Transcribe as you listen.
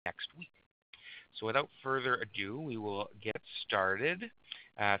next week. So without further ado, we will get started.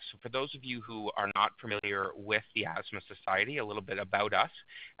 So for those of you who are not familiar with the Asthma Society, a little bit about us.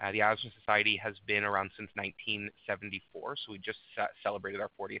 The Asthma Society has been around since 1974, so we just celebrated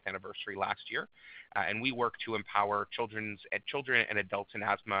our 40th anniversary last year. And we work to empower children and adults in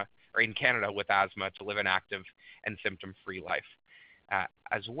asthma, or in Canada with asthma, to live an active and symptom-free life.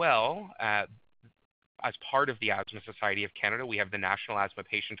 As well, as part of the Asthma Society of Canada, we have the National Asthma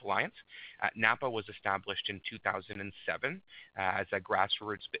Patient Alliance. NAPA was established in 2007 as a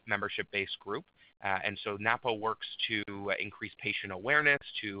grassroots membership-based group. And so NAPA works to increase patient awareness,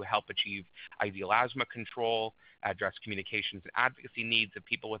 to help achieve ideal asthma control, address communications and advocacy needs of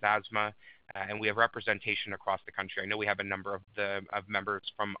people with asthma, and we have representation across the country. I know we have a number of members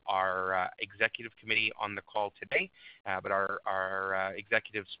from our executive committee on the call today, but our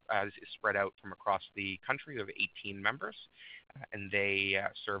executives is spread out from across the country. We have 18 members, and they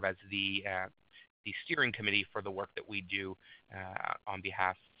serve as the steering committee for the work that we do on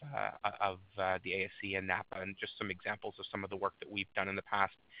behalf of the ASC and NAPA, and just some examples of some of the work that we've done in the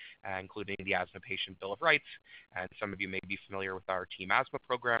past, including the Asthma Patient Bill of Rights. And some of you may be familiar with our Team Asthma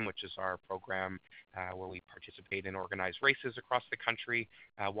program, which is our program where we participate in organized races across the country,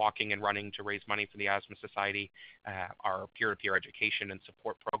 walking and running to raise money for the Asthma Society, our peer-to-peer education and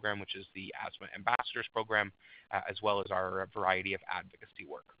support program, which is the Asthma Ambassadors program, as well as our variety of advocacy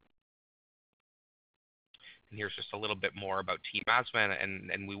work. And here's just a little bit more about Team Asthma,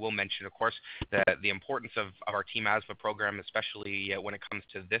 and we will mention, of course, the importance of our Team Asthma program, especially when it comes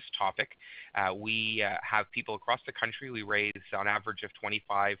to this topic. We have people across the country. We raise on average of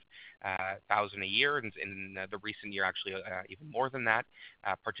 $25,000 a year, and in the recent year, actually even more than that,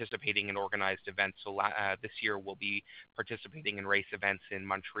 participating in organized events. So this year we'll be participating in race events in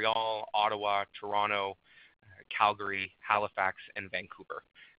Montreal, Ottawa, Toronto, Calgary, Halifax, and Vancouver.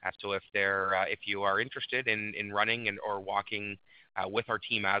 So if you are interested in running or walking with our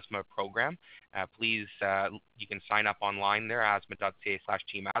Team Asthma program, please, you can sign up online there,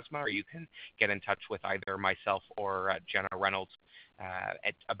 asthma.ca/teamasthma, or you can get in touch with either myself or Jenna Reynolds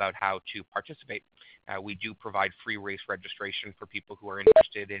about how to participate. We do provide free race registration for people who are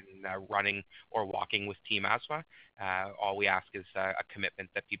interested in running or walking with Team Asthma. All we ask is a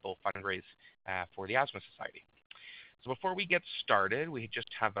commitment that people fundraise for the Asthma Society. So before we get started, we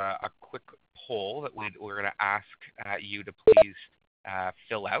just have a quick poll that we're going to ask you to please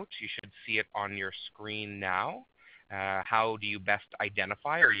fill out. You should see it on your screen now. How do you best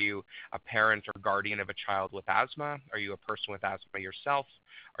identify? Are you a parent or guardian of a child with asthma? Are you a person with asthma yourself?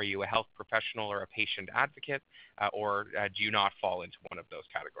 Are you a health professional or a patient advocate? Or do you not fall into one of those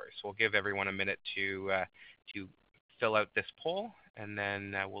categories? So we'll give everyone a minute to fill out this poll, and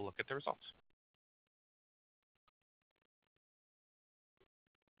then we'll look at the results.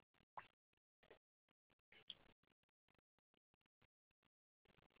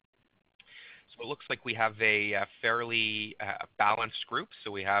 So it looks like we have a fairly balanced group.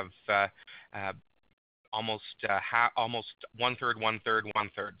 So we have almost one-third, one-third,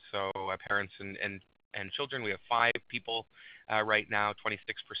 one-third. So parents and children. We have 5 people right now,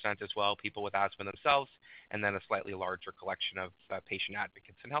 26% as well, people with asthma themselves, and then a slightly larger collection of patient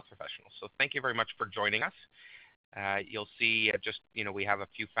advocates and health professionals. So thank you very much for joining us. You'll see we have a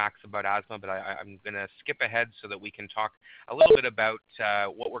few facts about asthma, but I'm going to skip ahead so that we can talk a little bit about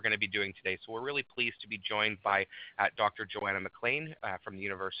what we're going to be doing today. So we're really pleased to be joined by Dr. Joanna MacLean from the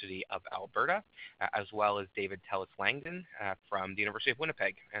University of Alberta, as well as David Telles-Langdon from the University of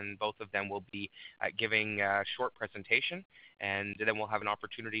Winnipeg. And both of them will be giving a short presentation, and then we'll have an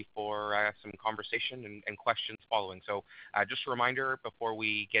opportunity for some conversation and questions following. So just a reminder before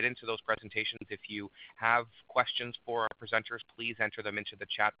we get into those presentations, if you have questions for our presenters, please enter them into the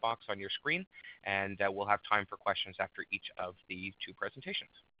chat box on your screen, and we'll have time for questions after each of the 2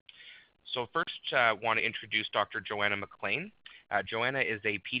 presentations. So first, I want to introduce Dr. Joanna MacLean. Joanna is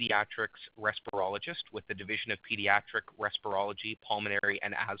a pediatrics respirologist with the Division of Pediatric Respirology, Pulmonary,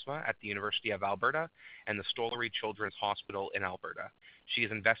 and Asthma at the University of Alberta and the Stollery Children's Hospital in Alberta. She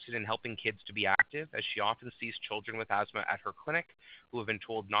is invested in helping kids to be active, as she often sees children with asthma at her clinic who have been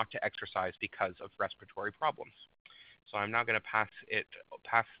told not to exercise because of respiratory problems. So I'm now going to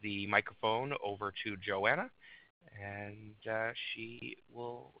pass the microphone over to Joanna, and she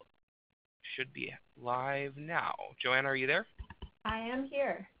should be live now. Joanna, are you there? I am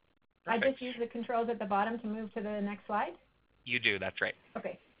here. Perfect. I just use the controls at the bottom to move to the next slide. You do, that's right.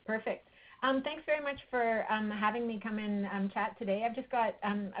 Okay, perfect. Thanks very much for having me come in chat today. I've just got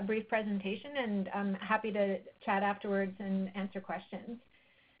a brief presentation, and I'm happy to chat afterwards and answer questions.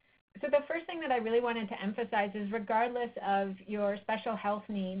 So the first thing that I really wanted to emphasize is regardless of your special health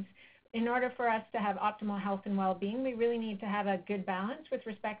needs, in order for us to have optimal health and well-being, we really need to have a good balance with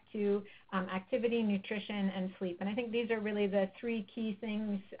respect to activity, nutrition, and sleep. And I think these are really the three key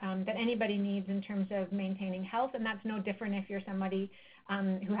things that anybody needs in terms of maintaining health, and that's no different if you're somebody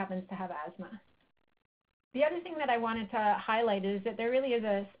who happens to have asthma. The other thing that I wanted to highlight is that there really is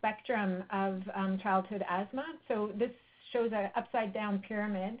a spectrum of childhood asthma. So this shows an upside-down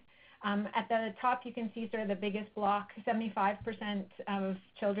pyramid. At the top, you can see sort of the biggest block. 75% of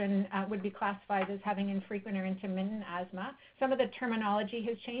children would be classified as having infrequent or intermittent asthma. Some of the terminology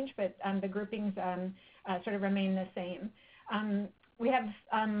has changed, but the groupings sort of remain the same. We have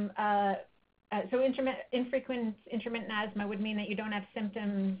infrequent intermittent asthma would mean that you don't have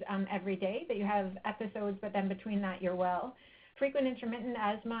symptoms every day, that you have episodes, but then between that you're well. Frequent intermittent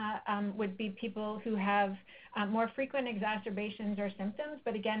asthma would be people who have more frequent exacerbations or symptoms,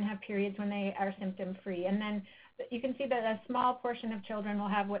 but again have periods when they are symptom-free. And then you can see that a small portion of children will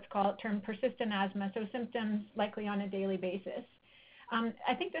have what's termed persistent asthma, so symptoms likely on a daily basis.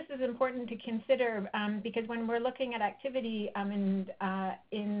 I think this is important to consider because when we're looking at activity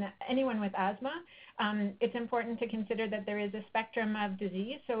in anyone with asthma, it's important to consider that there is a spectrum of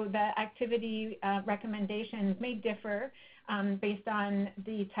disease, so the activity recommendations may differ based on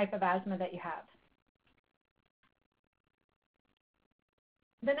the type of asthma that you have.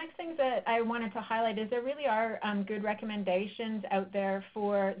 The next things that I wanted to highlight is there really are good recommendations out there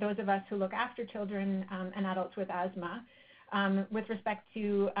for those of us who look after children and adults with asthma with respect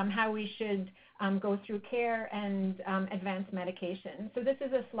to how we should go through care and advance medication. So this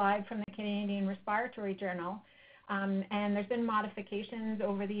is a slide from the Canadian Respiratory Journal, and there's been modifications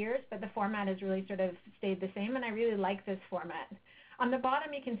over the years, but the format has really sort of stayed the same, and I really like this format. On the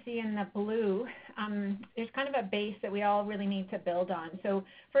bottom, you can see in the blue, there's kind of a base that we all really need to build on. So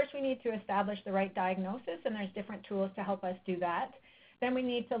first, we need to establish the right diagnosis, and there's different tools to help us do that. Then we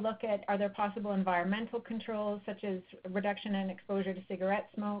need to look at, are there possible environmental controls, such as reduction in exposure to cigarette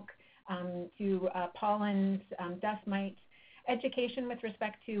smoke, to pollens, dust mites, education with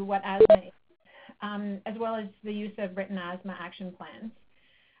respect to what asthma is, as well as the use of written asthma action plans.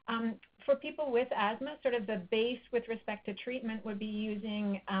 For people with asthma, sort of the base with respect to treatment would be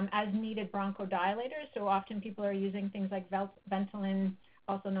using as-needed bronchodilators. So often people are using things like Ventolin,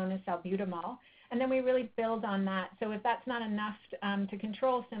 also known as salbutamol. And then we really build on that. So if that's not enough to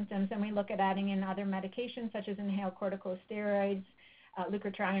control symptoms, then we look at adding in other medications such as inhaled corticosteroids,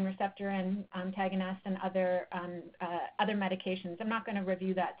 leukotriene receptor antagonist, and other medications. I'm not going to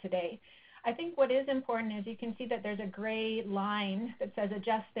review that today. I think what is important is you can see that there's a gray line that says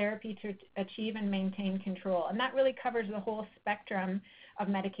adjust therapy to achieve and maintain control. And that really covers the whole spectrum of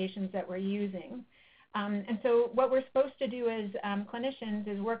medications that we're using. And so what we're supposed to do as clinicians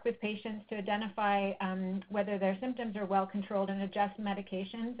is work with patients to identify whether their symptoms are well controlled and adjust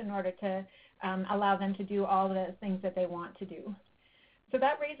medications in order to allow them to do all the things that they want to do. So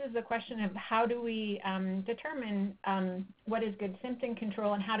that raises the question of how do we determine what is good symptom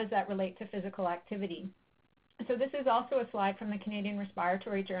control and how does that relate to physical activity. So this is also a slide from the Canadian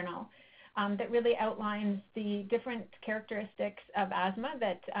Respiratory Journal that really outlines the different characteristics of asthma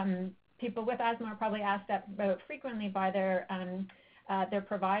that people with asthma are probably asked about frequently by their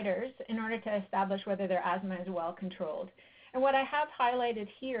providers in order to establish whether their asthma is well controlled. And what I have highlighted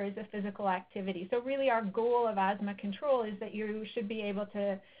here is the physical activity. So really our goal of asthma control is that you should be able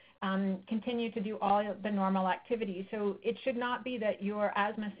to continue to do all the normal activities. So it should not be that your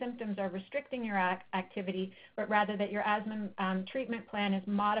asthma symptoms are restricting your activity, but rather that your asthma treatment plan is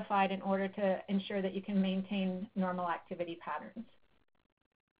modified in order to ensure that you can maintain normal activity patterns.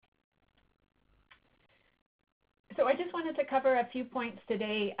 So I just wanted to cover a few points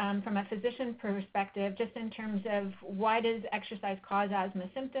today from a physician perspective, just in terms of why does exercise cause asthma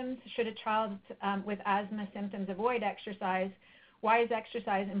symptoms? Should a child with asthma symptoms avoid exercise? Why is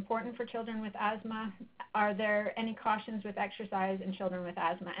exercise important for children with asthma? Are there any cautions with exercise in children with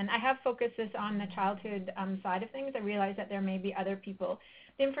asthma? And I have focused this on the childhood side of things. I realize that there may be other people.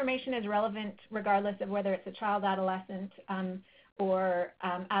 The information is relevant regardless of whether it's a child, adolescent, or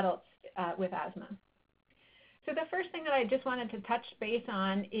adults with asthma. So the first thing that I just wanted to touch base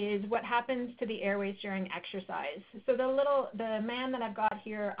on is what happens to the airways during exercise. So the man that I've got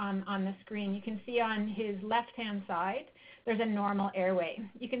here on the screen, you can see on his left-hand side, there's a normal airway.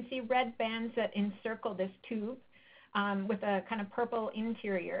 You can see red bands that encircle this tube with a kind of purple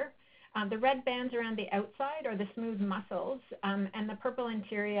interior. The red bands around the outside are the smooth muscles, and the purple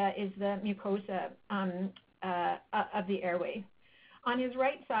interior is the mucosa of the airway. On his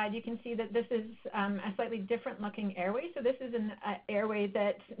right side, you can see that this is a slightly different looking airway. So this is an airway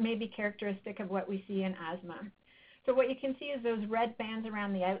that may be characteristic of what we see in asthma. So what you can see is those red bands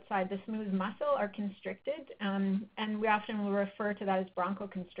around the outside, the smooth muscle, are constricted, and we often will refer to that as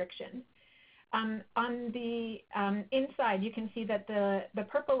bronchoconstriction. On the inside, you can see that the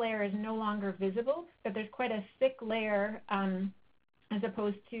purple layer is no longer visible, but there's quite a thick layer as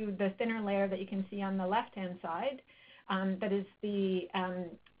opposed to the thinner layer that you can see on the left-hand side. That is the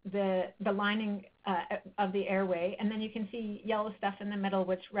lining of the airway, and then you can see yellow stuff in the middle,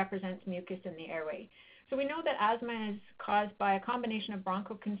 which represents mucus in the airway. So we know that asthma is caused by a combination of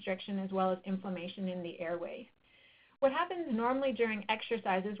bronchoconstriction as well as inflammation in the airway. What happens normally during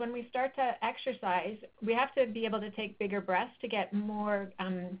exercise is when we start to exercise, we have to be able to take bigger breaths to get more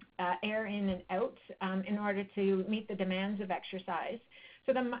air in and out in order to meet the demands of exercise.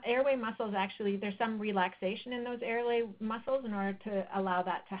 So the airway muscles actually, there's some relaxation in those airway muscles in order to allow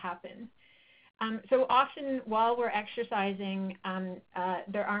that to happen. So often while we're exercising,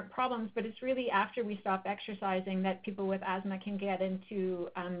 there aren't problems, but it's really after we stop exercising that people with asthma can get into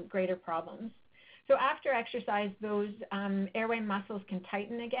greater problems. So after exercise, those airway muscles can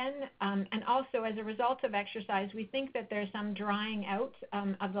tighten again, and also as a result of exercise, we think that there's some drying out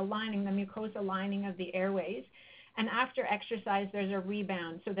of the lining, the mucosa lining of the airways. And after exercise, there's a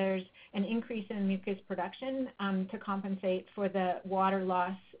rebound. So there's an increase in mucus production to compensate for the water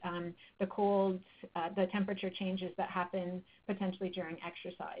loss, the colds, the temperature changes that happen potentially during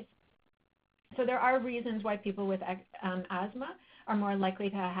exercise. So there are reasons why people with asthma are more likely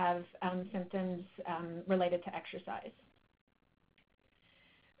to have symptoms related to exercise.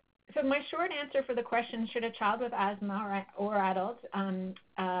 So my short answer for the question, should a child with asthma or adult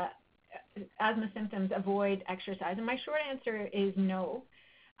asthma symptoms avoid exercise? And my short answer is no.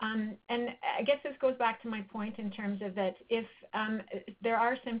 And I guess this goes back to my point in terms of that if there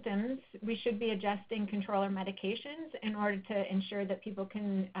are symptoms, we should be adjusting control or medications in order to ensure that people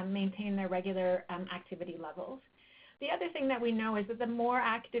can maintain their regular activity levels. The other thing that we know is that the more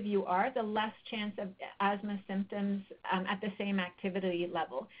active you are, the less chance of asthma symptoms at the same activity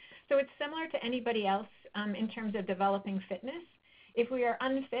level. So it's similar to anybody else in terms of developing fitness. If we are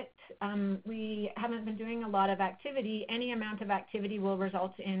unfit, we haven't been doing a lot of activity, any amount of activity will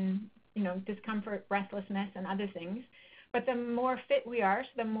result in, discomfort, breathlessness, and other things. But the more fit we are,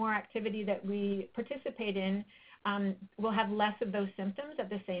 so the more activity that we participate in, we'll have less of those symptoms at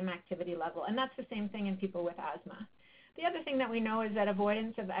the same activity level. And that's the same thing in people with asthma. The other thing that we know is that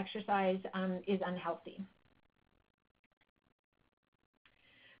avoidance of exercise is unhealthy.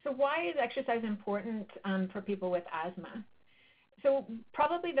 So why is exercise important for people with asthma? So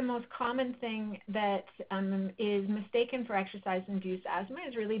probably the most common thing that is mistaken for exercise-induced asthma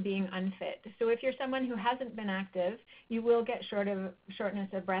is really being unfit. So if you're someone who hasn't been active, you will get shortness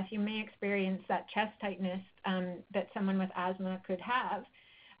of breath. You may experience that chest tightness that someone with asthma could have.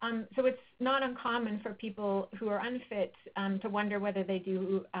 So it's not uncommon for people who are unfit to wonder whether they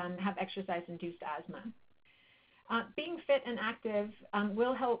do have exercise-induced asthma. Being fit and active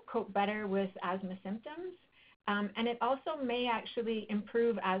will help cope better with asthma symptoms. And it also may actually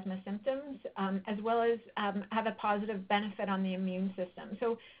improve asthma symptoms as well as have a positive benefit on the immune system.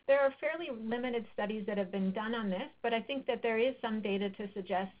 So there are fairly limited studies that have been done on this, but I think that there is some data to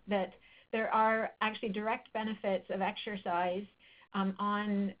suggest that there are actually direct benefits of exercise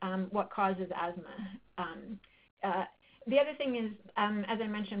on what causes asthma. The other thing is, as I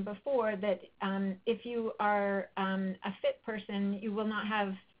mentioned before, that if you are a fit person, you will not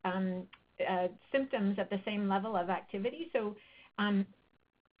have symptoms at the same level of activity. So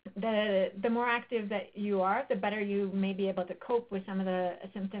the more active that you are, the better you may be able to cope with some of the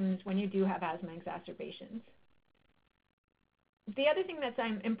symptoms when you do have asthma exacerbations. The other thing that's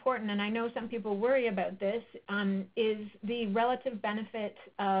important, and I know some people worry about this, is the relative benefit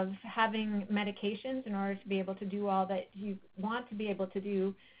of having medications in order to be able to do all that you want to be able to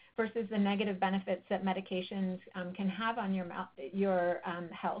do versus the negative benefits that medications can have on your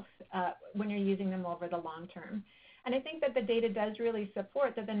health when you're using them over the long term. And I think that the data does really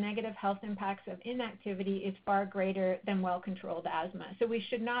support that the negative health impacts of inactivity is far greater than well-controlled asthma. So we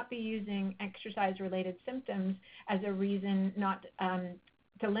should not be using exercise-related symptoms as a reason not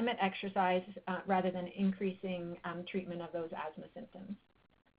to limit exercise rather than increasing treatment of those asthma symptoms.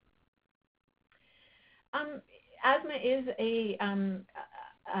 Asthma is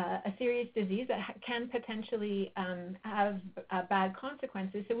a serious disease that can potentially have bad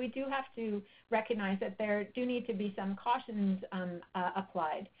consequences. So we do have to recognize that there do need to be some cautions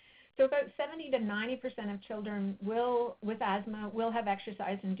applied. So about 70 to 90% of children with asthma will have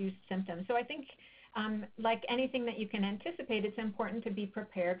exercise-induced symptoms. So I think like anything that you can anticipate, it's important to be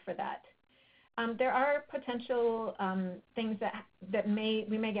prepared for that. There are potential things that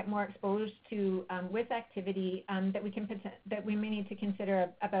we may get more exposed to with activity that we may need to consider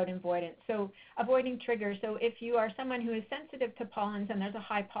about avoidance. So avoiding triggers. So if you are someone who is sensitive to pollens and there's a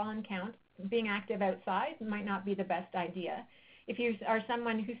high pollen count, being active outside might not be the best idea. If you are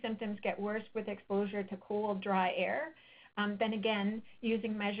someone whose symptoms get worse with exposure to cold, dry air, then again,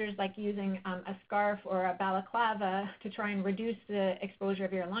 using measures like using a scarf or a balaclava to try and reduce the exposure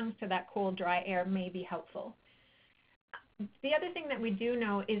of your lungs to that cold, dry air may be helpful. The other thing that we do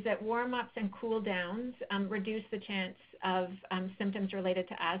know is that warm-ups and cool-downs reduce the chance of symptoms related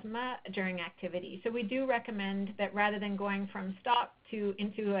to asthma during activity. So we do recommend that rather than going from stop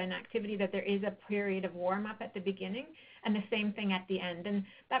into an activity, that there is a period of warm-up at the beginning and the same thing at the end. And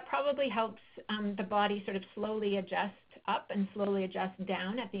that probably helps the body sort of slowly adjust up and slowly adjust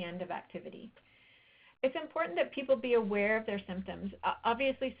down at the end of activity. It's important that people be aware of their symptoms.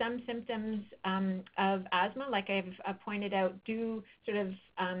 Obviously, some symptoms of asthma, like I've pointed out, do sort of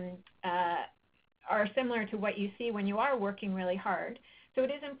are similar to what you see when you are working really hard. So it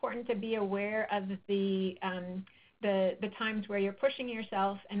is important to be aware of the times where you're pushing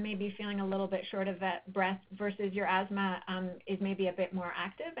yourself and maybe feeling a little bit short of breath versus your asthma is maybe a bit more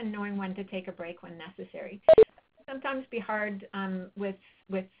active, and knowing when to take a break when necessary. Sometimes be hard with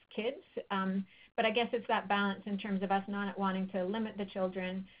kids, but I guess it's that balance in terms of us not wanting to limit the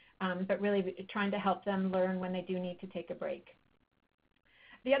children, but really trying to help them learn when they do need to take a break.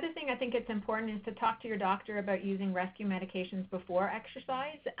 The other thing I think it's important is to talk to your doctor about using rescue medications before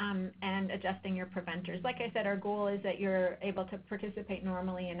exercise and adjusting your preventers. Like I said, our goal is that you're able to participate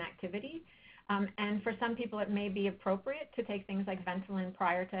normally in activity. And for some people, it may be appropriate to take things like Ventolin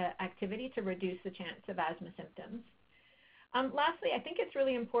prior to activity to reduce the chance of asthma symptoms. Lastly, I think it's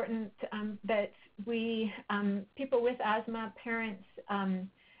really important that people with asthma, parents,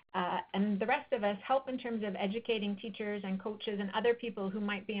 and the rest of us help in terms of educating teachers and coaches and other people who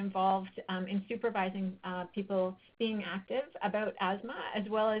might be involved in supervising people being active about asthma, as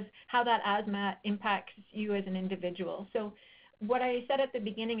well as how that asthma impacts you as an individual. So what I said at the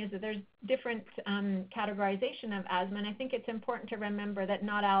beginning is that there's different categorization of asthma, and I think it's important to remember that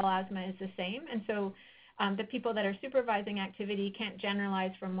not all asthma is the same. And so the people that are supervising activity can't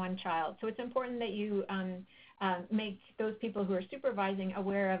generalize from one child. So it's important that you make those people who are supervising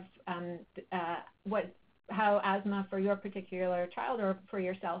aware of how asthma for your particular child or for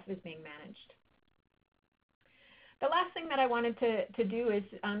yourself is being managed. The last thing that I wanted to do is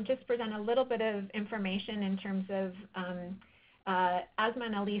just present a little bit of information in terms of asthma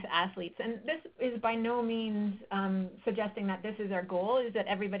and elite athletes. And this is by no means suggesting that this is our goal, is that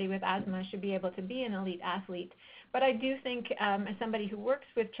everybody with asthma should be able to be an elite athlete. But I do think as somebody who works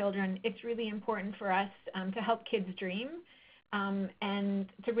with children, it's really important for us to help kids dream and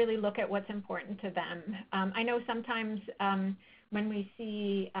to really look at what's important to them. I know sometimes when we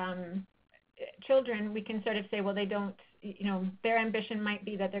see children, we can sort of say, well, they don't, their ambition might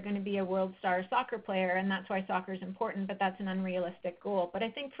be that they're going to be a world star soccer player, and that's why soccer is important, but that's an unrealistic goal. But I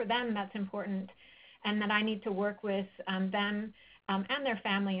think for them, that's important, and that I need to work with them and their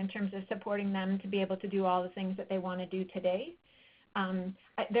family in terms of supporting them to be able to do all the things that they want to do today.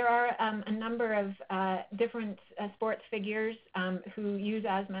 There are a number of different sports figures who use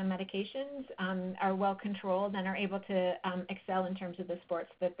asthma medications, are well controlled, and are able to excel in terms of the sports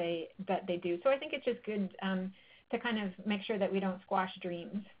that they do. So I think it's just good to kind of make sure that we don't squash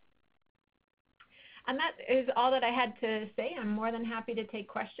dreams. And that is all that I had to say. I'm more than happy to take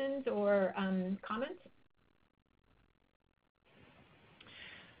questions or comments.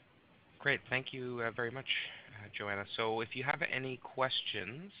 Great, thank you very much, Joanna. So if you have any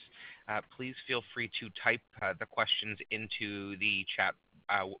questions, please feel free to type the questions into the chat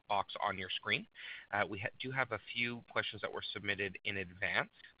box on your screen. We do have a few questions that were submitted in advance.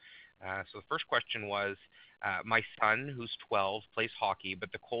 So the first question was, my son, who's 12, plays hockey,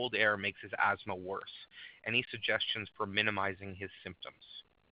 but the cold air makes his asthma worse. Any suggestions for minimizing his symptoms?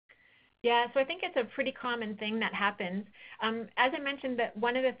 Yeah, so I think it's a pretty common thing that happens. As I mentioned, that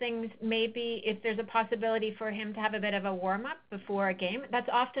one of the things may be if there's a possibility for him to have a bit of a warm-up before a game. That's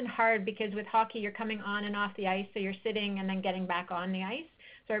often hard because with hockey, you're coming on and off the ice, so you're sitting and then getting back on the ice.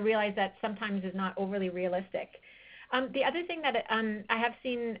 So I realize that sometimes is not overly realistic. The other thing that I have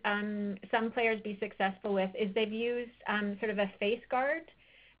seen some players be successful with is they've used sort of a face guard.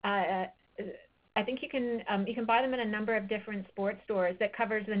 I think you can buy them in a number of different sports stores that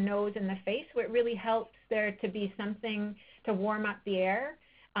covers the nose and the face, where it really helps there to be something to warm up the air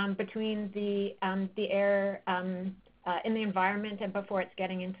between the air in the environment and before it's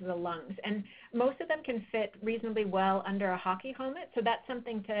getting into the lungs. And most of them can fit reasonably well under a hockey helmet, so that's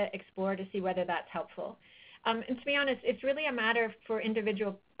something to explore to see whether that's helpful. And to be honest, it's really a matter for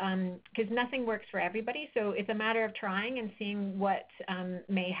individual, because nothing works for everybody, so it's a matter of trying and seeing what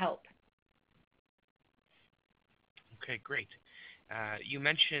may help. Okay, great. You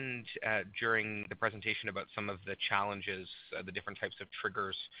mentioned during the presentation about some of the challenges, the different types of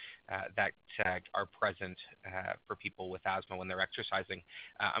triggers that are present for people with asthma when they're exercising.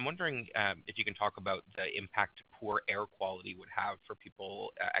 I'm wondering if you can talk about the impact poor air quality would have for people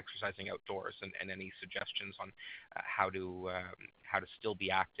exercising outdoors, and any suggestions on how to still be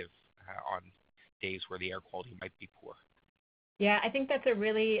active on days where the air quality might be poor. Yeah, I think that's a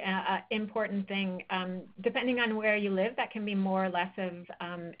really important thing. Depending on where you live, that can be more or less of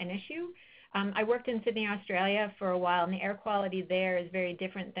an issue. I worked in Sydney, Australia for a while, and the air quality there is very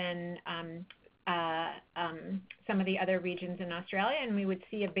different than some of the other regions in Australia, and we would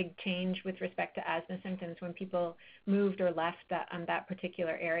see a big change with respect to asthma symptoms when people moved or left that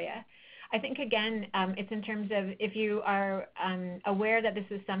particular area. I think, again, it's in terms of if you are aware that this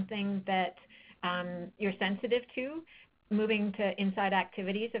is something that you're sensitive to, moving to inside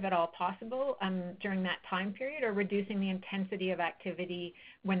activities if at all possible during that time period, or reducing the intensity of activity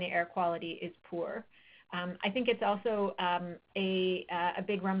when the air quality is poor. I think it's also a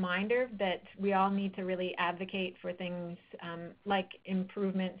big reminder that we all need to really advocate for things like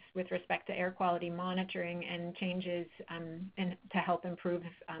improvements with respect to air quality monitoring and changes to help improve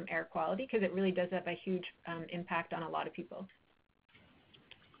air quality, because it really does have a huge impact on a lot of people.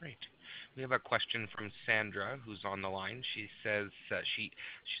 Great. We have a question from Sandra, who's on the line. She says she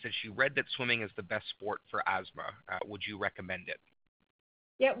said she read that swimming is the best sport for asthma. Would you recommend it?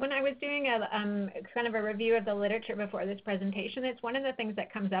 Yeah, when I was doing a kind of a review of the literature before this presentation, it's one of the things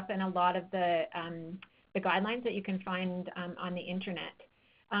that comes up in a lot of the guidelines that you can find on the internet.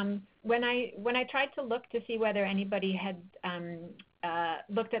 When I tried to look to see whether anybody had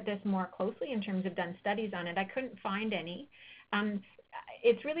looked at this more closely in terms of done studies on it, I couldn't find any.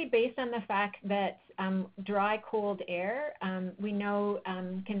 It's really based on the fact that dry, cold air, we know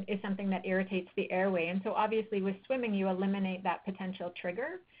is something that irritates the airway. And so obviously with swimming, you eliminate that potential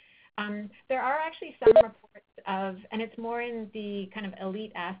trigger. There are actually some reports of, and it's more in the kind of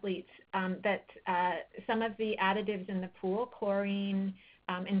elite athletes, that some of the additives in the pool, chlorine,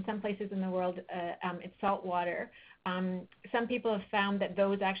 in some places in the world, it's salt water. Some people have found that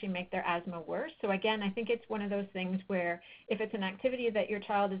those actually make their asthma worse. So again, I think it's one of those things where if it's an activity that your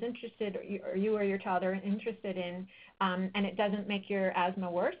child is interested, or you or your child are interested in, and it doesn't make your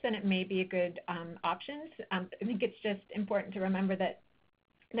asthma worse, then it may be a good option. I think it's just important to remember that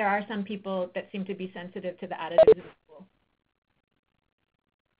there are some people that seem to be sensitive to the additives in the pool.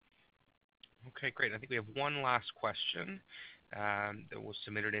 Okay, great. I think we have one last question that was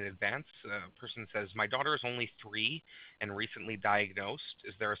submitted in advance. A person says, my daughter is only 3 and recently diagnosed.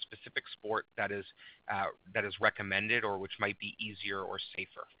 Is there a specific sport that is recommended, or which might be easier or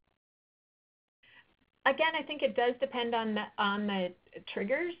safer? Again, I think it does depend on the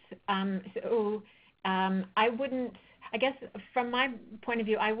triggers. I wouldn't, I guess from my point of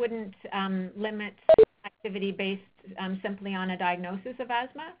view, I wouldn't limit activity based simply on a diagnosis of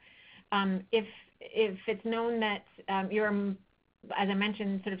asthma. If it's known that you're, as I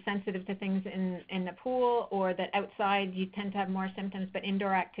mentioned, sort of sensitive to things in the pool, or that outside you tend to have more symptoms, but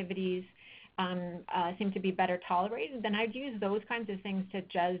indoor activities seem to be better tolerated, then I'd use those kinds of things to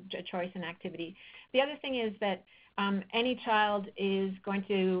judge a choice in activity. The other thing is that any child is going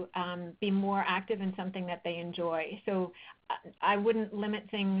to be more active in something that they enjoy. So I wouldn't limit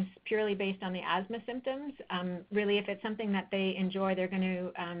things purely based on the asthma symptoms. Really, if it's something that they enjoy, they're going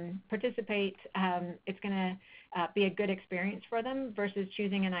to participate. It's going to be a good experience for them versus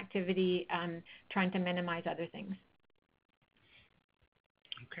choosing an activity trying to minimize other things.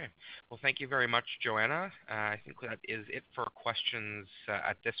 Okay. Well, thank you very much, Joanna. I think that is it for questions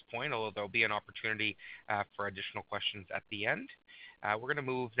at this point, although there'll be an opportunity for additional questions at the end. We're going to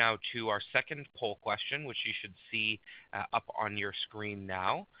move now to our second poll question, which you should see up on your screen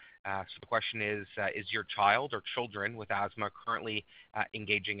now. So the question is your child or children with asthma currently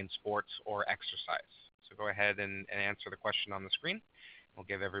engaging in sports or exercise? So go ahead and answer the question on the screen. We'll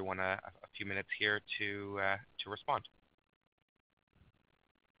give everyone a few minutes here to respond.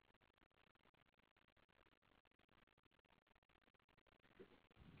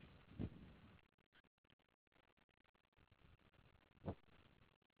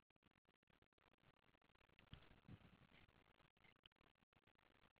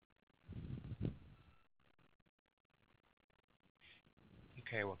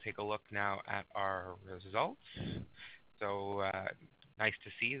 Okay, we'll take a look now at our results. So nice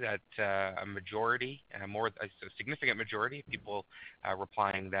to see that a majority, a significant majority of people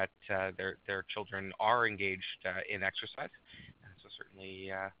replying that their children are engaged in exercise. So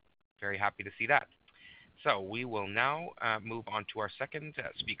certainly very happy to see that. So we will now move on to our second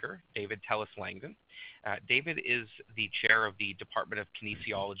speaker, David Telles-Langdon. David is the chair of the Department of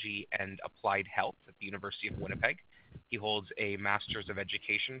Kinesiology and Applied Health at the University of Winnipeg. He holds a Master's of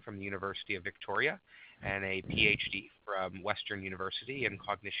Education from the University of Victoria and a PhD from Western University in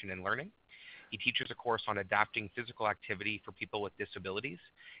Cognition and Learning. He teaches a course on adapting physical activity for people with disabilities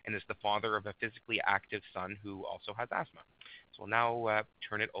and is the father of a physically active son who also has asthma. So we'll now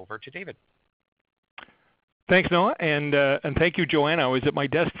turn it over to David. Thanks, Noah, and thank you, Joanna. I was at my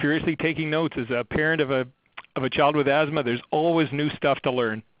desk furiously taking notes. As a parent of a child with asthma, there's always new stuff to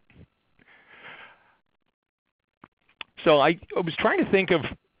learn. So I was trying to think of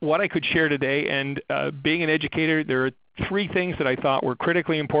what I could share today, and being an educator, there are three things that I thought were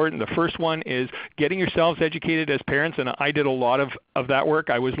critically important. The first one is getting yourselves educated as parents, and I did a lot of that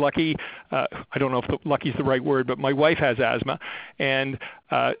work. I was lucky. I don't know if lucky is the right word, but my wife has asthma, and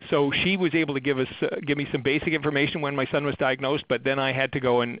so she was able to give me some basic information when my son was diagnosed, but then I had to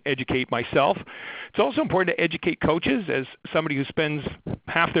go and educate myself. It's also important to educate coaches. As somebody who spends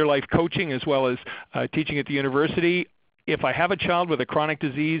half their life coaching as well as teaching at the university, if I have a child with a chronic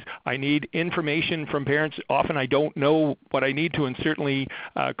disease, I need information from parents. Often I don't know what I need to, and certainly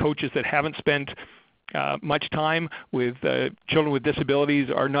coaches that haven't spent much time with children with disabilities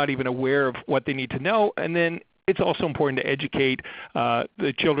are not even aware of what they need to know. And then it's also important to educate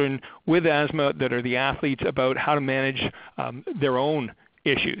the children with asthma that are the athletes about how to manage their own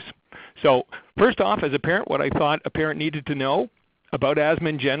issues. So first off, as a parent, what I thought a parent needed to know about asthma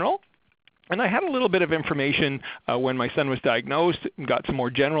in general. And I had a little bit of information when my son was diagnosed and got some more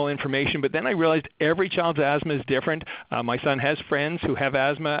general information, but then I realized every child's asthma is different. My son has friends who have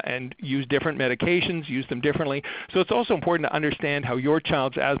asthma and use different medications, use them differently. So it's also important to understand how your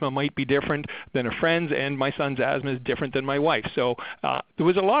child's asthma might be different than a friend's, and my son's asthma is different than my wife's. So there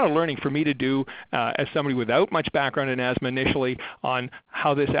was a lot of learning for me to do as somebody without much background in asthma initially on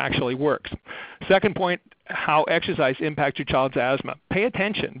how this actually works. Second point, how exercise impacts your child's asthma. Pay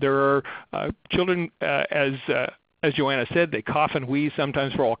attention. There are children, as Joanna said, they cough and wheeze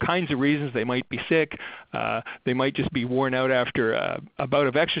sometimes for all kinds of reasons. They might be sick. They might just be worn out after a bout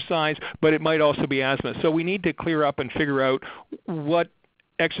of exercise, but it might also be asthma. So we need to clear up and figure out what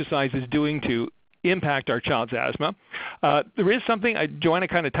exercise is doing to impact our child's asthma. There is something, Joanna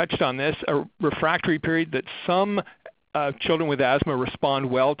kind of touched on this, a refractory period that some children with asthma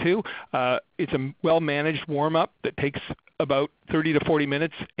respond well to. It's a well-managed warm-up that takes about 30 to 40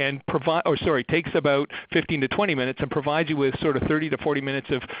 minutes and takes about 15 to 20 minutes and provides you with sort of 30 to 40 minutes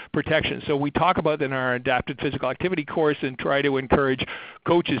of protection. So we talk about that in our adapted physical activity course and try to encourage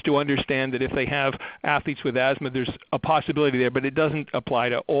coaches to understand that if they have athletes with asthma, there's a possibility there, but it doesn't apply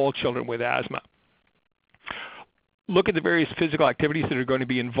to all children with asthma. Look at the various physical activities that are going to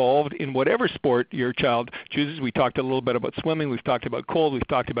be involved in whatever sport your child chooses. We talked a little bit about swimming. We've talked about cold. We've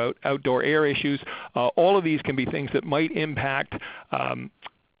talked about outdoor air issues. All of these can be things that might impact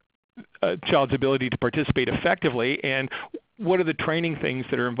a child's ability to participate effectively. And what are the training things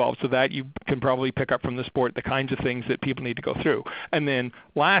that are involved? So that you can probably pick up from the sport the kinds of things that people need to go through. And then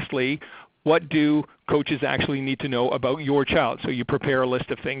lastly, what do coaches actually need to know about your child? So you prepare a list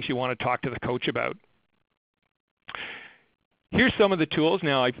of things you want to talk to the coach about. Here's some of the tools.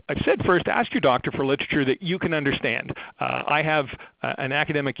 Now, I've said first, ask your doctor for literature that you can understand. I have an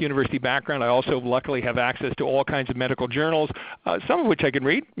academic university background. I also luckily have access to all kinds of medical journals, some of which I can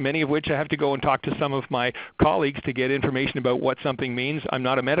read, many of which I have to go and talk to some of my colleagues to get information about what something means. I'm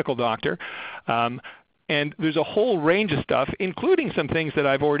not a medical doctor. And there's a whole range of stuff, including some things that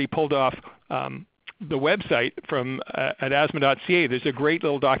I've already pulled off the website from at asthma.ca. There's a great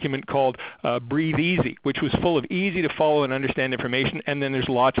little document called Breathe Easy, which was full of easy to follow and understand information, and then there's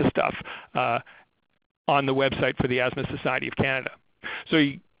lots of stuff on the website for the Asthma Society of Canada. So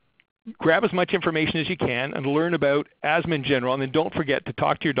you grab as much information as you can and learn about asthma in general, and then don't forget to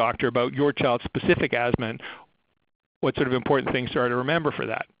talk to your doctor about your child's specific asthma and what sort of important things are to remember for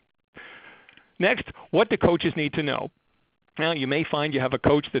that. Next, what do coaches need to know? Now, you may find you have a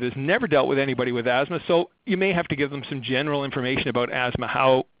coach that has never dealt with anybody with asthma, so you may have to give them some general information about asthma,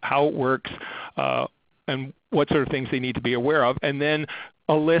 how it works, and what sort of things they need to be aware of, and then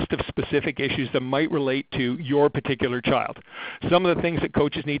a list of specific issues that might relate to your particular child. Some of the things that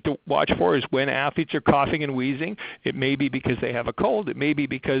coaches need to watch for is when athletes are coughing and wheezing. It may be because they have a cold. It may be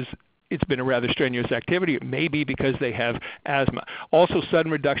because it's been a rather strenuous activity. It may be because they have asthma. Also,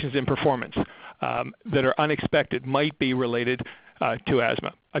 sudden reductions in performance that are unexpected might be related to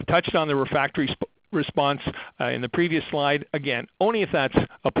asthma. I've touched on the refractory response in the previous slide. Again, only if that's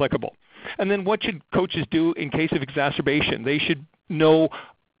applicable. And then what should coaches do in case of exacerbation? They should know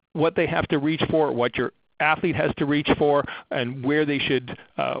what they have to reach for, what your athlete has to reach for, and where they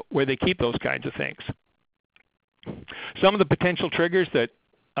keep those kinds of things. Some of the potential triggers that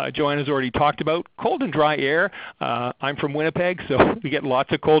Joanna's already talked about: cold and dry air. I'm from Winnipeg, so we get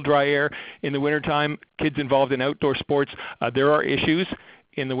lots of cold, dry air in the wintertime. Kids involved in outdoor sports, there are issues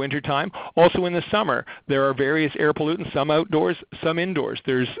in the wintertime. Also in the summer, there are various air pollutants, some outdoors, some indoors.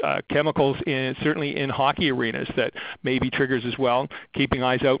 There's chemicals certainly in hockey arenas that may be triggers as well. Keeping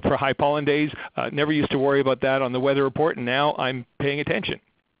eyes out for high pollen days. Never used to worry about that on the weather report, and now I'm paying attention.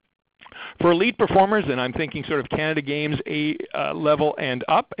 For elite performers, and I'm thinking sort of Canada Games A level and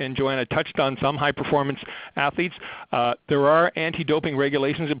up, and Joanna touched on some high-performance athletes, there are anti-doping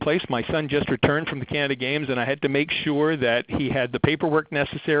regulations in place. My son just returned from the Canada Games, and I had to make sure that he had the paperwork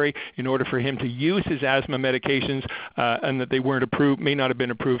necessary in order for him to use his asthma medications, and that they weren't approved, may not have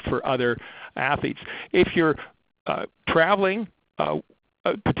been approved for other athletes. If you're traveling,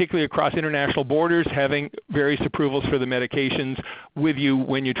 particularly across international borders, having various approvals for the medications with you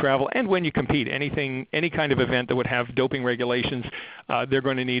when you travel and when you compete. Any kind of event that would have doping regulations, they're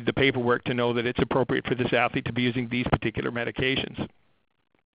going to need the paperwork to know that it's appropriate for this athlete to be using these particular medications.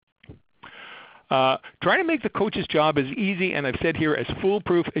 Try to make the coach's job as easy, and I've said here, as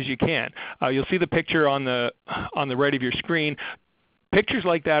foolproof as you can. You'll see the picture on the right of your screen. Pictures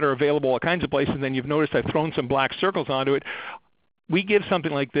like that are available all kinds of places, and then you've noticed I've thrown some black circles onto it. We give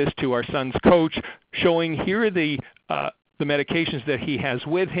something like this to our son's coach, showing here are the medications that he has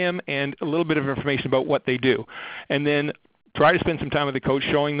with him and a little bit of information about what they do. And then try to spend some time with the coach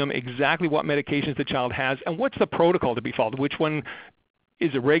showing them exactly what medications the child has and what's the protocol to be followed, which one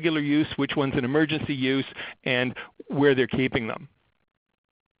is a regular use, which one's an emergency use, and where they're keeping them.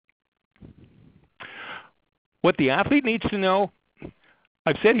 What the athlete needs to know,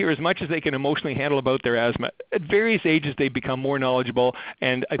 I've said here, as much as they can emotionally handle about their asthma. At various ages they become more knowledgeable,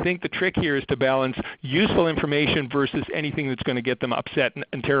 and I think the trick here is to balance useful information versus anything that's going to get them upset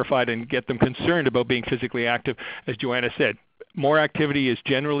and terrified and get them concerned about being physically active. As Joanna said, more activity is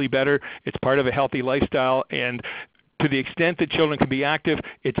generally better. It's part of a healthy lifestyle, and to the extent that children can be active,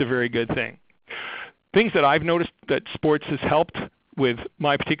 it's a very good thing. Things that I've noticed that sports has helped with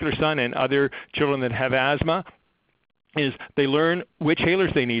my particular son and other children that have asthma is they learn which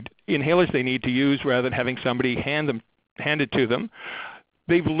inhalers they need to use rather than having somebody hand it to them.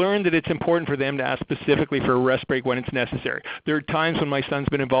 They've learned that it's important for them to ask specifically for a rest break when it's necessary. There are times when my son's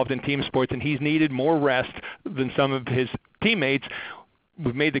been involved in team sports and he's needed more rest than some of his teammates.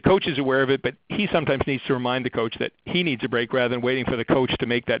 We've made the coaches aware of it, but he sometimes needs to remind the coach that he needs a break rather than waiting for the coach to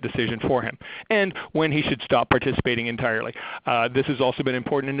make that decision for him, and when he should stop participating entirely. This has also been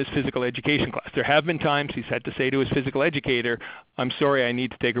important in his physical education class. There have been times he's had to say to his physical educator, "I'm sorry, I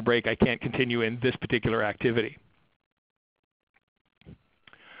need to take a break. I can't continue in this particular activity."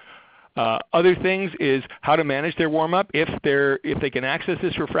 Other things is how to manage their warm-up. If they can access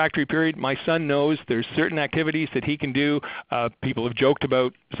this refractory period, my son knows there's certain activities that he can do. People have joked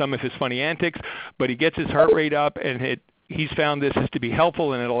about some of his funny antics, but he gets his heart rate up, and he's found this is to be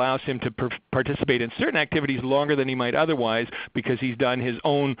helpful, and it allows him to participate in certain activities longer than he might otherwise because he's done his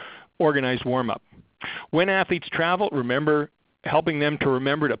own organized warm-up. When athletes travel, helping them to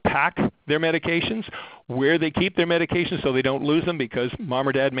remember to pack their medications, where they keep their medications so they don't lose them because mom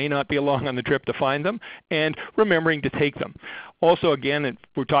or dad may not be along on the trip to find them, and remembering to take them. Also, again, if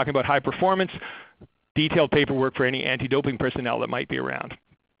we're talking about high performance, detailed paperwork for any anti-doping personnel that might be around.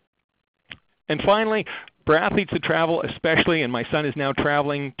 And finally, for athletes that travel especially, and my son is now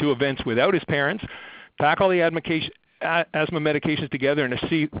traveling to events without his parents, pack all the asthma medications together in a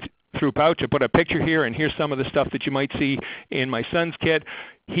see-through pouch. I put a picture here, and here's some of the stuff that you might see in my son's kit.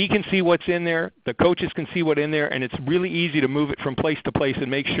 He can see what's in there, the coaches can see what's in there, and it's really easy to move it from place to place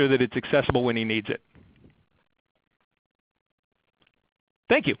and make sure that it's accessible when he needs it.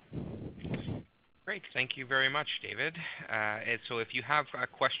 Thank you. Great. Thank you very much, David. And so if you have a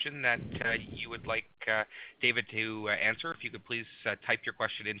question that you would like David to answer, if you could please type your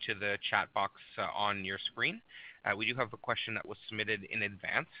question into the chat box on your screen. We do have a question that was submitted in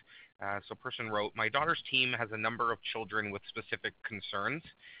advance. So a person wrote, "My daughter's team has a number of children with specific concerns,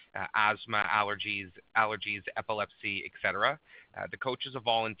 asthma, allergies, epilepsy, etc. The coach is a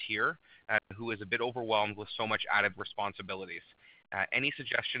volunteer who is a bit overwhelmed with so much added responsibilities. Any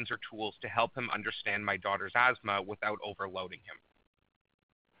suggestions or tools to help him understand my daughter's asthma without overloading him?"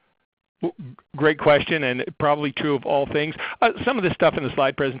 Great question, and probably true of all things. Some of the stuff in the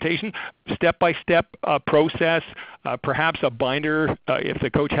slide presentation, step-by-step process, perhaps a binder, if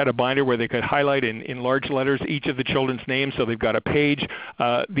the coach had a binder where they could highlight in large letters each of the children's names so they've got a page.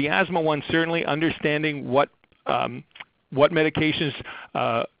 The asthma one, certainly understanding what medications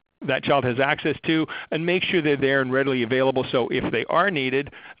that child has access to, and make sure they're there and readily available so if they are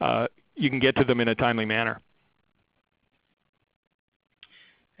needed, you can get to them in a timely manner.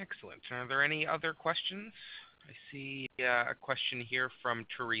 Excellent. Are there any other questions? I see a question here from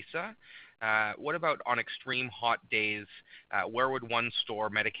Teresa. What about on extreme hot days? Where would one store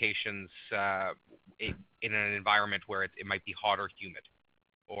medications in an environment where it might be hot or humid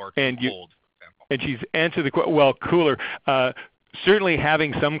or cold, for example? And she's answered the question, well, cooler. Certainly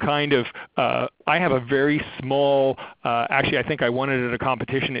having some kind of, I have a very small, actually I think I won it at a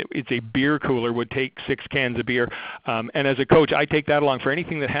competition. It's a beer cooler, would take 6 cans of beer. And as a coach, I take that along for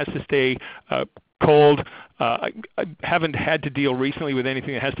anything that has to stay cold. I haven't had to deal recently with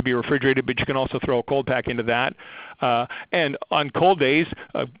anything that has to be refrigerated, but you can also throw a cold pack into that. And on cold days,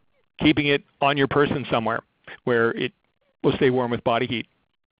 keeping it on your person somewhere where it will stay warm with body heat.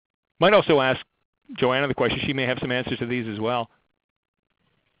 Might also ask Joanna the question. She may have some answers to these as well.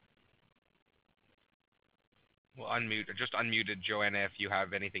 Well, just unmuted, Joanna. If you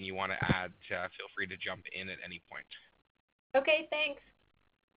have anything you want to add, feel free to jump in at any point. Okay, thanks.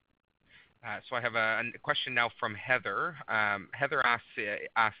 So I have a question now from Heather. Heather asked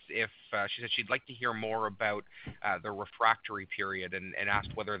if she said she'd like to hear more about the refractory period and asked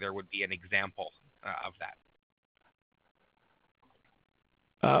whether there would be an example of that.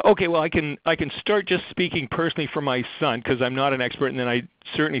 Okay, well, I can start just speaking personally for my son because I'm not an expert, and then I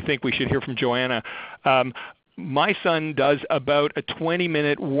certainly think we should hear from Joanna. My son does about a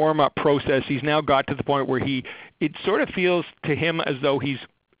 20-minute warm-up process. He's now got to the point where it sort of feels to him as though he's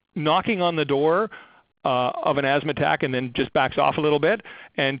knocking on the door of an asthma attack and then just backs off a little bit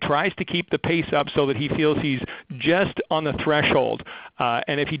and tries to keep the pace up so that he feels he's just on the threshold.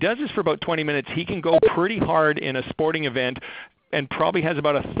 And if he does this for about 20 minutes, he can go pretty hard in a sporting event and probably has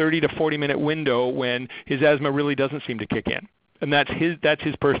about a 30 to 40-minute window when his asthma really doesn't seem to kick in. And that's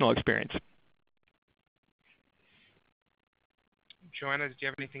his personal experience. Joanna, did you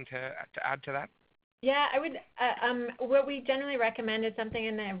have anything to add to that? Yeah, I would. What we generally recommend is something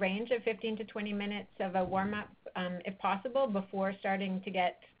in the range of 15 to 20 minutes of a warm-up, if possible, before starting to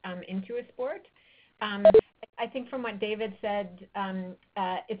get into a sport. I think from what David said,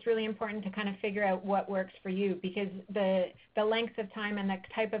 it's really important to kind of figure out what works for you because the length of time and the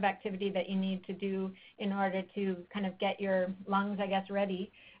type of activity that you need to do in order to kind of get your lungs, I guess,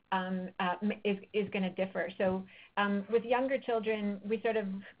 ready is going to differ. So with younger children,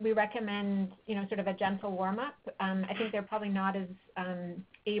 we recommend sort of a gentle warm up. I think they're probably not as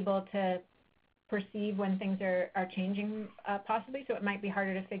able to perceive when things are changing possibly, so it might be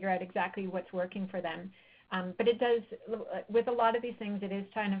harder to figure out exactly what's working for them. But it does, with a lot of these things, it is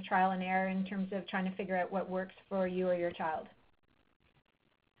kind of trial and error in terms of trying to figure out what works for you or your child.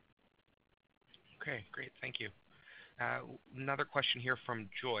 Okay, great, thank you. Another question here from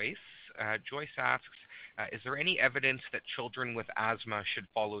Joyce. Joyce asks, is there any evidence that children with asthma should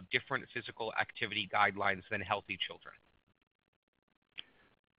follow different physical activity guidelines than healthy children?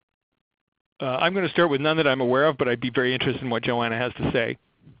 I'm going to start with none that I'm aware of, but I'd be very interested in what Joanna has to say.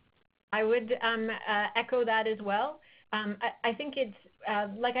 I would echo that as well. I think it's,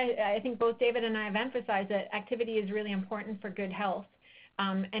 I think both David and I have emphasized that activity is really important for good health.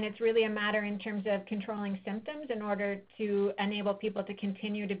 And it's really a matter in terms of controlling symptoms in order to enable people to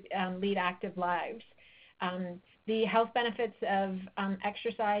continue to lead active lives. The health benefits of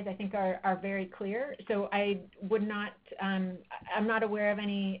exercise, I think, are very clear. So I would not, I'm not aware of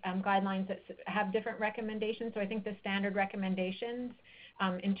any guidelines that have different recommendations. So I think the standard recommendations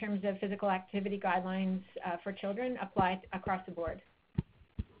in terms of physical activity guidelines for children apply across the board.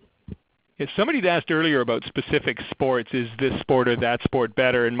 If somebody had asked earlier about specific sports, is this sport or that sport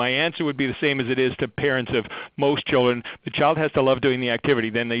better? And my answer would be the same as it is to parents of most children. The child has to love doing the activity.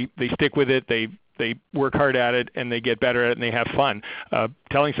 Then they stick with it, they work hard at it, and they get better at it, and they have fun.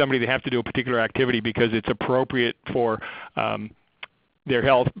 Telling somebody they have to do a particular activity because it's appropriate for their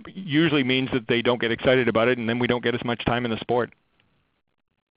health usually means that they don't get excited about it, and then we don't get as much time in the sport.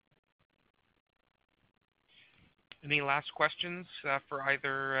 Any last questions for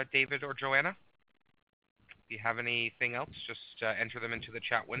either David or Joanna? If you have anything else, just enter them into the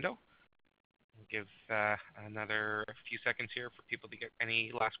chat window. We'll give another few seconds here for people to get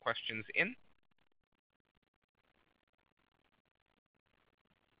any last questions in.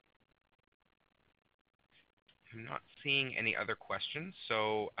 I'm not seeing any other questions.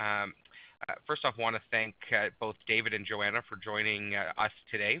 So first off, I want to thank both David and Joanna for joining us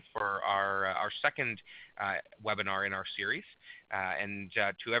today for our second webinar in our series. And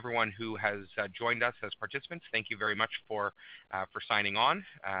to everyone who has joined us as participants, thank you very much for signing on.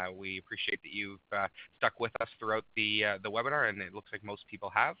 We appreciate that you've stuck with us throughout the webinar, and it looks like most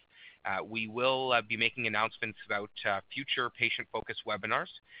people have. We will be making announcements about future patient-focused webinars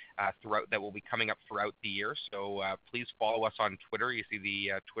that will be coming up throughout the year. So please follow us on Twitter. You see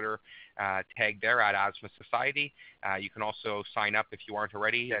the Twitter tag there at Asthma Society. You can also sign up if you aren't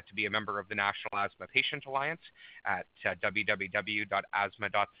already to be a member of the National Asthma Patient Alliance at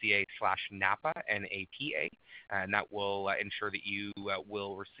www.asthma.ca/NAPA, N-A-P-A, and that will ensure that you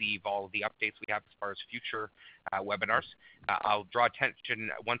will receive all of the updates we have as far as future webinars. I'll draw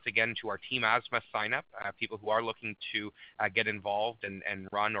attention once again to our Team Asthma sign-up, people who are looking to get involved and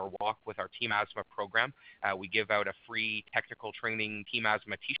run or walk with our Team Asthma program. We give out a free technical training Team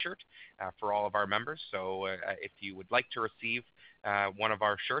Asthma t-shirt for all of our members. So if you would like to receive one of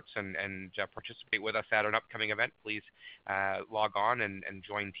our shirts and participate with us at an upcoming event, please log on and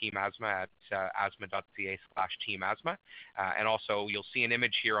join Team Asthma at asthma.ca/teamasthma. And also, you'll see an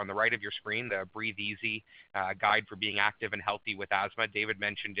image here on the right of your screen, the Breathe Easy guide for being active and healthy with asthma. David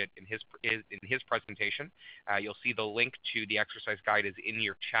mentioned it in his presentation. You'll see the link to the exercise guide is in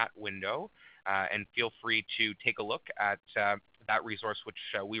your chat window. And feel free to take a look at that resource, which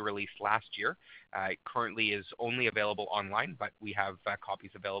we released last year. It currently is only available online, but we have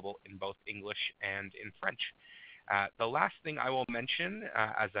copies available in both English and in French. The last thing I will mention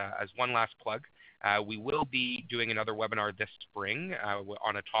as one last plug, we will be doing another webinar this spring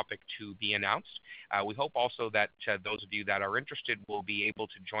on a topic to be announced. We hope also that those of you that are interested will be able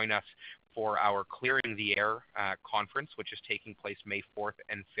to join us for our Clearing the Air conference, which is taking place May 4th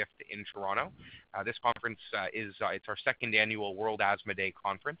and 5th in Toronto. This conference it's our second annual World Asthma Day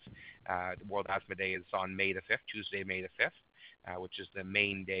conference. The World Asthma Day is on May the 5th, Tuesday, May the 5th, which is the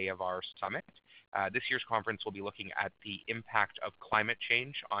main day of our summit. This year's conference will be looking at the impact of climate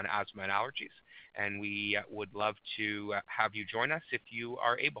change on asthma and allergies, and we would love to have you join us if you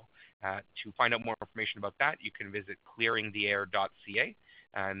are able. To find out more information about that, you can visit clearingtheair.ca.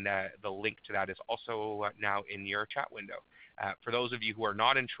 And the link to that is also now in your chat window. For those of you who are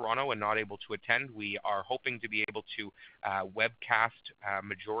not in Toronto and not able to attend, we are hoping to be able to webcast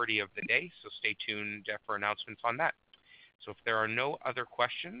majority of the day, so stay tuned for announcements on that. So if there are no other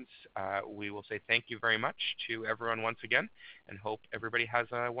questions, we will say thank you very much to everyone once again and hope everybody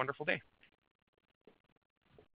has a wonderful day.